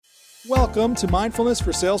Welcome to Mindfulness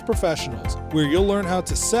for Sales Professionals, where you'll learn how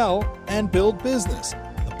to sell and build business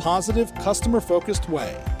the positive, customer-focused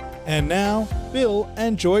way. And now, Bill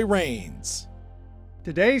and Joy Rains.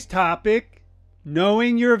 Today's topic,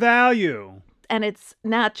 knowing your value. And it's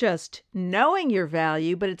not just knowing your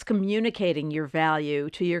value, but it's communicating your value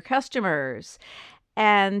to your customers.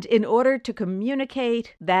 And in order to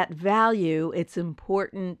communicate that value, it's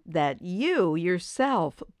important that you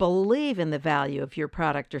yourself believe in the value of your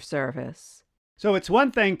product or service. So it's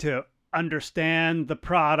one thing to understand the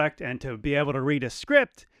product and to be able to read a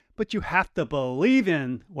script, but you have to believe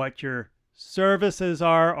in what your services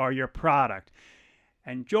are or your product.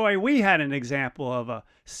 And Joy, we had an example of a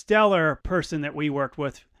stellar person that we worked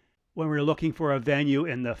with when we were looking for a venue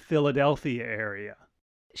in the Philadelphia area.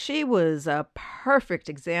 She was a perfect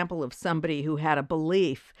example of somebody who had a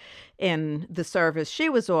belief in the service she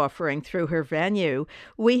was offering through her venue.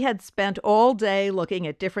 We had spent all day looking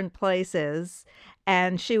at different places,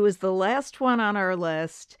 and she was the last one on our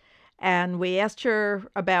list. And we asked her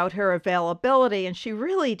about her availability, and she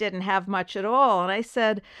really didn't have much at all. And I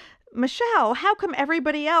said, Michelle, how come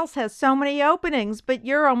everybody else has so many openings, but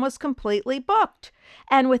you're almost completely booked?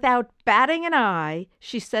 And without batting an eye,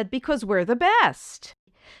 she said, because we're the best.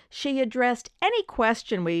 She addressed any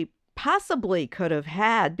question we possibly could have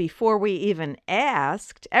had before we even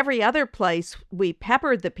asked. Every other place, we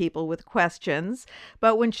peppered the people with questions.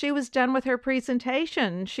 But when she was done with her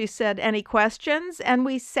presentation, she said, any questions? And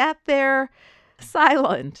we sat there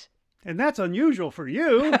silent. And that's unusual for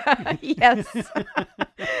you. Yes,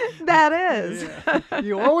 that is. Yeah.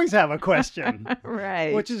 You always have a question.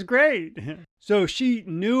 Right. Which is great. So she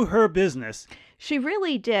knew her business. She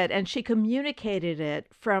really did, and she communicated it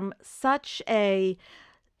from such a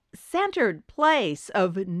centered place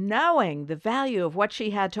of knowing the value of what she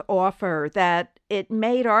had to offer that it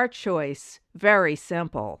made our choice very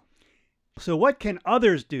simple. So what can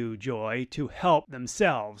others do, Joy, to help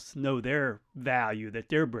themselves know their value that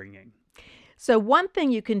they're bringing? So one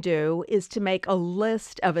thing you can do is to make a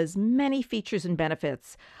list of as many features and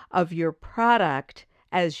benefits of your product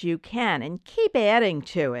as you can and keep adding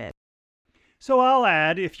to it. So I'll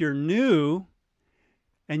add, if you're new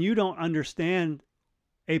and you don't understand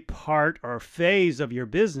a part or phase of your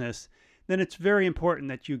business, then it's very important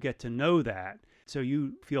that you get to know that so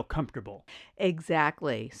you feel comfortable.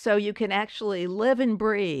 Exactly. So you can actually live and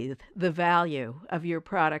breathe the value of your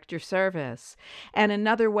product or service. And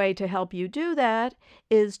another way to help you do that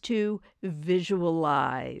is to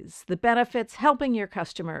visualize the benefits helping your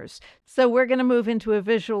customers. So we're going to move into a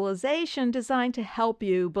visualization designed to help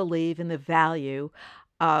you believe in the value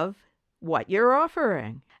of what you're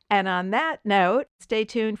offering. And on that note, stay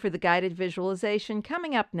tuned for the guided visualization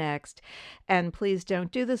coming up next. And please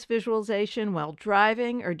don't do this visualization while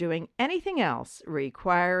driving or doing anything else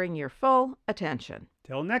requiring your full attention.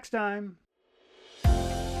 Till next time.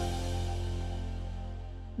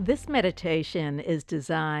 This meditation is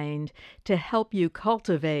designed to help you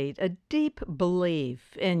cultivate a deep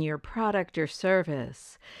belief in your product or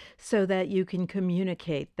service so that you can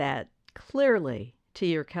communicate that clearly to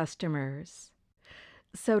your customers.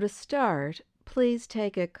 So to start, please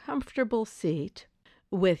take a comfortable seat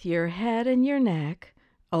with your head and your neck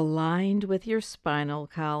aligned with your spinal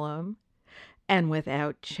column, and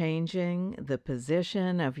without changing the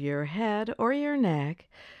position of your head or your neck,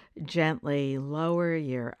 gently lower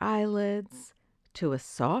your eyelids to a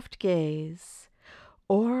soft gaze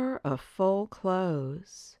or a full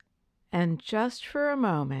close. And just for a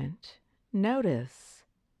moment, notice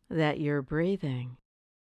that you're breathing.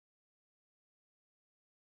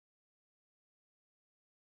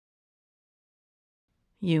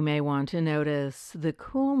 You may want to notice the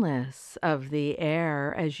coolness of the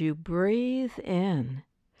air as you breathe in,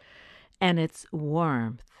 and its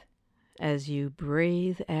warmth as you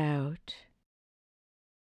breathe out.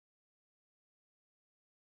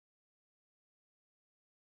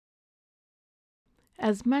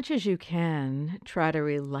 As much as you can, try to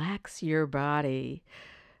relax your body,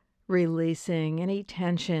 releasing any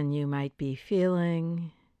tension you might be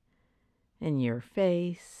feeling in your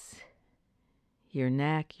face, your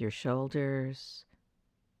neck, your shoulders,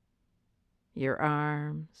 your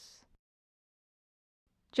arms.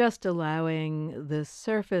 Just allowing the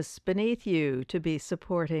surface beneath you to be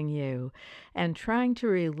supporting you and trying to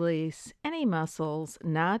release any muscles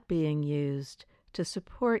not being used to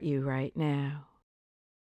support you right now.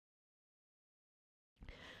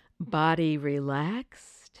 Body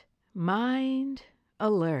relaxed, mind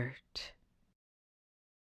alert.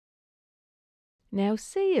 Now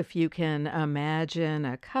see if you can imagine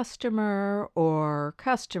a customer or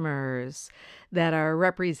customers that are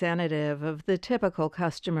representative of the typical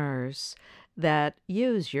customers that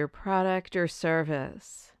use your product or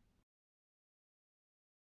service.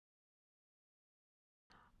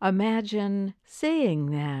 Imagine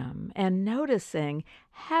seeing them and noticing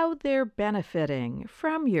how they're benefiting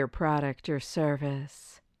from your product or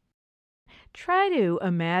service. Try to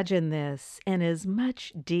imagine this in as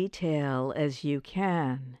much detail as you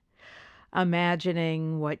can,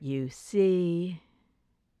 imagining what you see,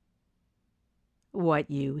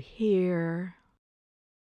 what you hear,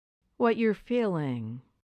 what you're feeling.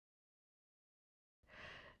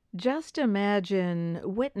 Just imagine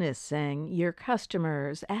witnessing your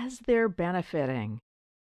customers as they're benefiting.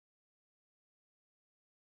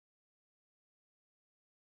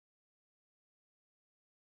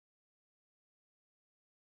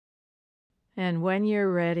 And when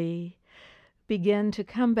you're ready, begin to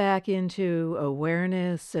come back into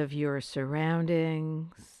awareness of your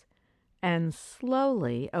surroundings and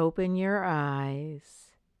slowly open your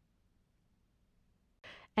eyes.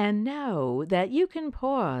 And know that you can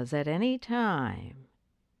pause at any time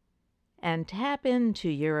and tap into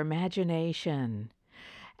your imagination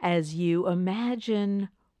as you imagine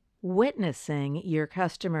witnessing your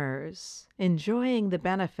customers enjoying the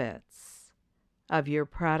benefits of your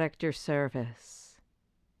product or service.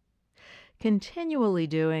 Continually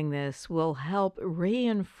doing this will help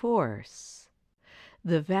reinforce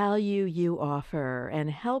the value you offer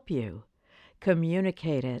and help you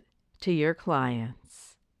communicate it to your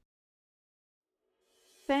clients.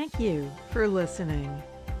 Thank you for listening.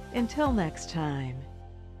 Until next time.